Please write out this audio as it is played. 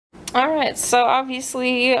Alright, so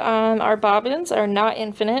obviously our bobbins are not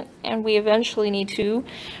infinite, and we eventually need to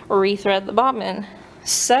rethread the bobbin.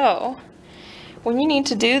 So, when you need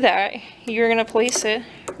to do that, you're going to place it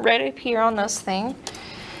right up here on this thing,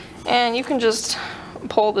 and you can just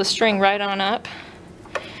pull the string right on up.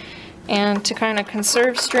 And to kind of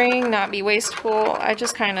conserve string, not be wasteful, I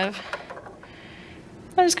just kind of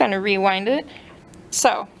rewind it.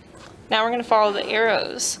 So, now we're going to follow the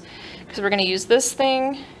arrows, because we're going to use this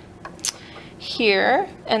thing here,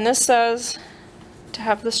 and this says to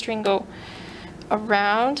have the string go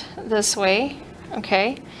around this way,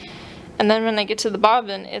 okay? And then when I get to the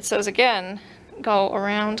bobbin, it says again, go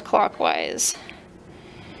around clockwise.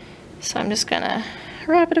 So I'm just gonna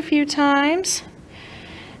wrap it a few times,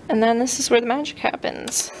 and then this is where the magic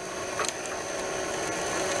happens.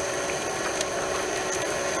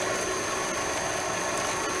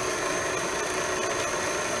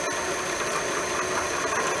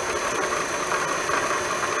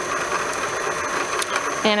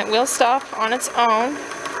 And it will stop on its own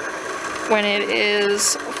when it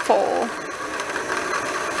is full.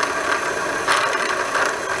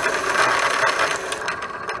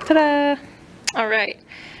 Ta-da! Alright,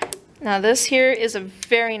 now this here is a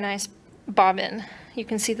very nice bobbin. You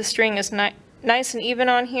can see the string is nice and even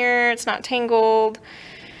on here, it's not tangled.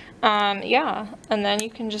 Yeah, and then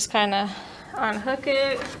you can just kind of unhook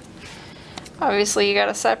it. Obviously you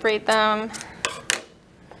gotta separate them.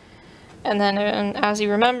 And then, as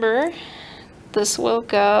you remember, this will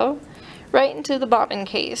go right into the bobbin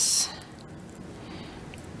case.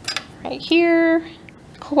 Right here,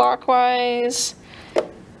 clockwise.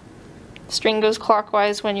 String goes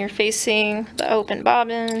clockwise when you're facing the open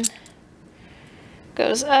bobbin.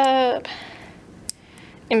 Goes up,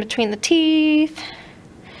 in between the teeth.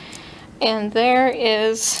 And there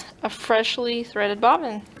is a freshly threaded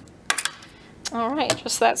bobbin. Alright,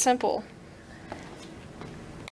 just that simple.